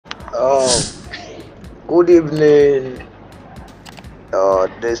Good evening,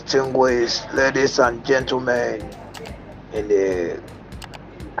 distinguished ladies and gentlemen in the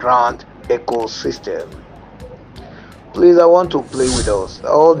grant ecosystem. Please, I want to play with us.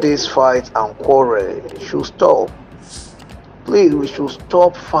 All these fights and quarrel should stop. Please, we should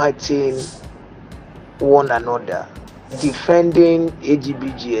stop fighting one another, defending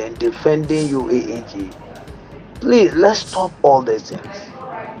AGBG and defending UAAG. Please, let's stop all these things.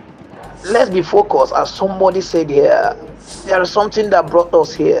 Let's be focused. As somebody said here, there is something that brought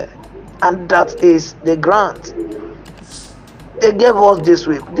us here, and that is the grant they gave us this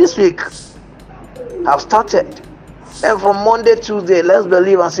week. This week have started, and from Monday, Tuesday, let's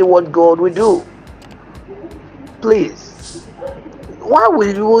believe and see what God will do. Please, why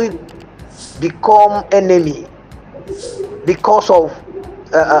will you become enemy because of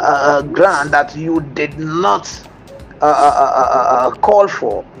a grant that you did not call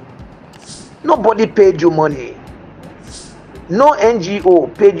for? Nobody paid you money. No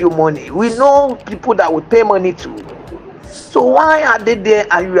NGO paid you money. We know people that will pay money to. So why are they there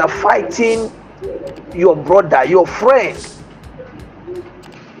and you are fighting your brother, your friend?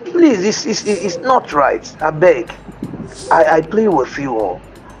 Please, it's not right. I beg. I plead with you all.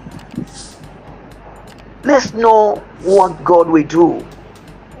 Let's know what God will do.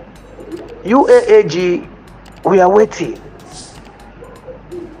 UAAG, we are waiting.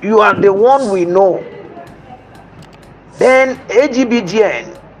 You are the one we know. Then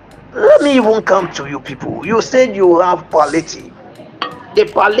AGBGN, let me even come to you people. You said you have palliative. The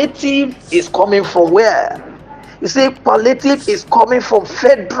palliative is coming from where? You say palliative is coming from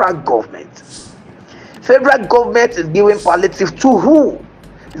federal government. Federal government is giving palliative to who?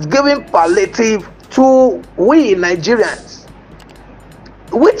 It's giving palliative to we Nigerians,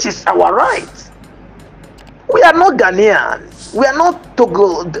 which is our right. We are not Ghanaian. We are not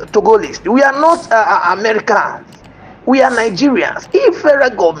Togolese. We are not Americans. We are Nigerians. If federal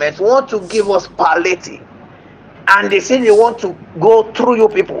government want to give us palliative and they say they want to go through you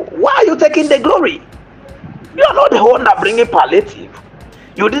people, why are you taking the glory? You are not the one that bringing palliative.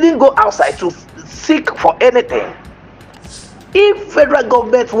 You didn't go outside to seek for anything. If federal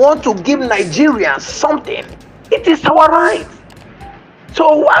government want to give Nigerians something, it is our right.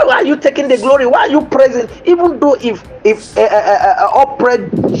 So why are you taking the glory? Why are you praising? Even though if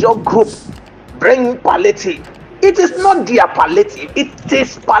oppressor group bring palliative, it is not their palliative. It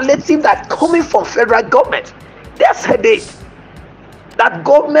is palliative that coming from federal government. They said it. That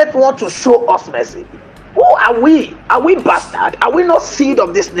government want to show us mercy. Who are we? Are we bastard? Are we not seed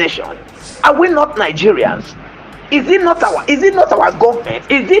of this nation? Are we not Nigerians? Is it not our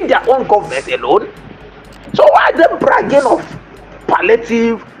government? Is it their own government alone? So why are they bragging of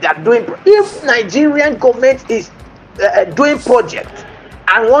palliative? They are doing. If Nigerian government is doing project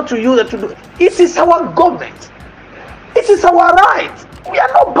and want to use it to do, it is our government. It is our right. We are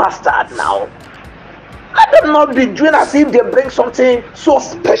not bastard now. Let them not be doing as if they bring something so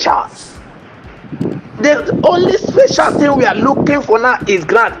special. The only special thing we are looking for now is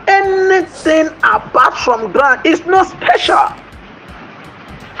grant. Anything apart from grant is not special.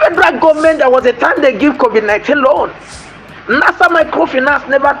 Federal government, there was a time they give COVID-19 loan. NASA microfinance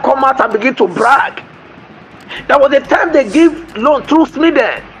never come out and begin to brag. There was a time they give loan through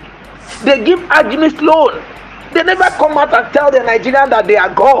Sweden. They give Agnes loan. They never come out and tell the Nigerians that they are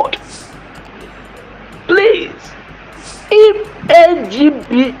God. Please, if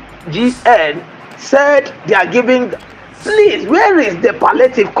AGBGN said they are giving, please, where is the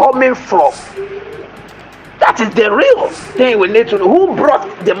palliative coming from? That is the real thing we need to know. Who brought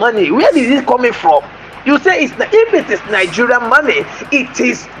the money? Where is it coming from? You say if it is Nigerian money, it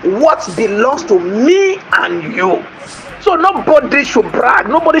is what belongs to me and you. So nobody should brag.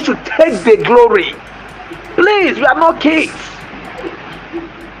 Nobody should take the glory. Please, we are not kids.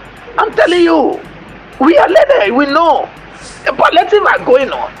 I'm telling you, we are ladies. We know the palliative are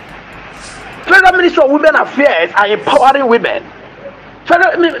going on. Federal Ministry of Women Affairs are empowering women.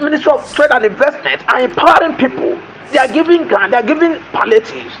 Federal Ministry of Trade and Investment are empowering people. They are giving grant. They are giving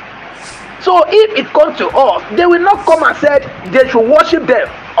palliatives. So if it comes to us, they will not come and say they should worship them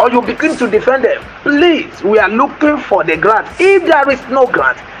or you begin to defend them. Please, we are looking for the grant. If there is no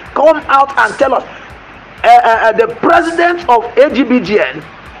grant, come out and tell us. The president of AGBGN,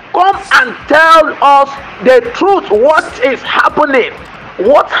 come and tell us the truth. What is happening?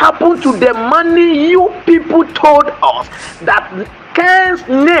 What happened to the money you people told us that Ken's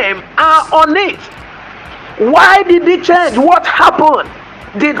name are on it? Why did it change? What happened?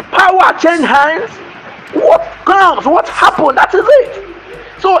 Did power change hands? What comes? What happened? That is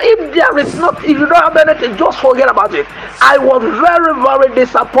it. So if there is not, if you don't have anything, just forget about it. I was very, very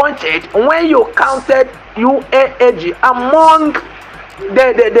disappointed when you counted UAAG among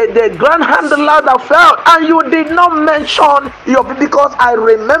the grand handlers that failed, and you did not mention your, because I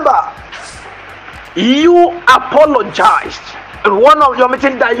remember you apologized in one of your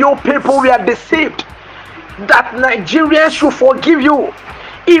meetings that you people were deceived, that Nigerians should forgive you.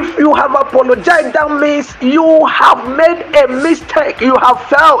 If you have apologized, that means you have made a mistake, you have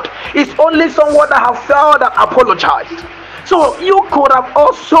failed. It's only someone that have failed that apologized. So you could have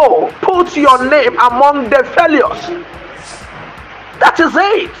also put your name among the failures. That is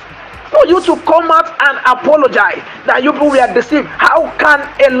it. For you to come out and apologize that you people were deceived. How can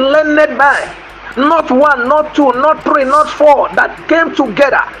a learned man, not one, not two, not three, not four, that came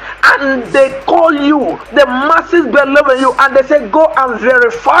together and they call you, the masses believe in you, and they say, go and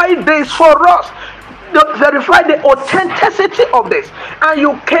verify this for us, verify the authenticity of this, and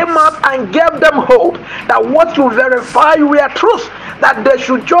you came out and gave them hope that what you verify were truth, that they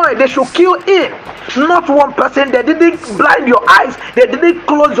should join, they should kill in. Not one person, they didn't blind your eyes, they didn't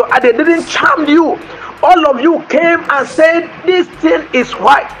close your eyes, they didn't charm you. All of you came and said this thing is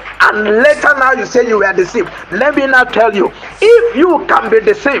right, and later now you say you were deceived. Let me now tell you, if you can be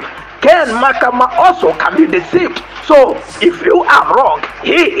deceived, Ken Makama also can be deceived. So if you are wrong,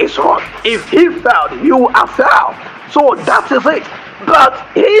 he is wrong. If he failed, you are failed. So that is it. But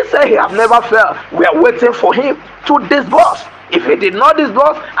he said he has never failed. We are waiting for him to disburse. If he did not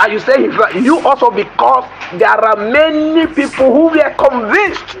disburse and you say he failed, you also, because there are many people who were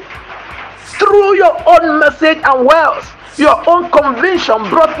convinced through your own message and wealth. Your own conviction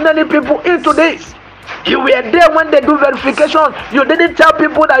brought many people into this. You were there when they do verification. You didn't tell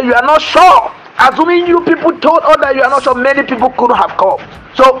people that you are not sure. Assuming you people told us that you are not sure, many people couldn't have come.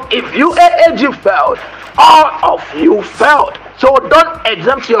 So if UAAG failed, all of you failed. So don't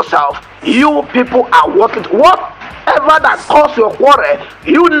exempt yourself. You people are working. Whatever that caused your quarrel,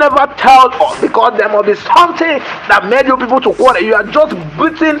 you never tell us, because there must be something that made you people to quarrel. You are just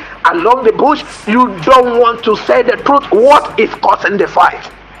beating along the bush. You don't want to say the truth. What is causing the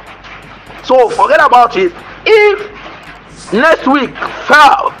fight? So forget about it. If next week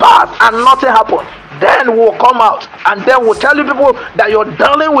fell past and nothing happened, then we'll come out and then we'll tell you people that you're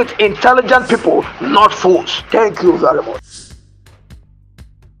dealing with intelligent people, not fools. Thank you very much.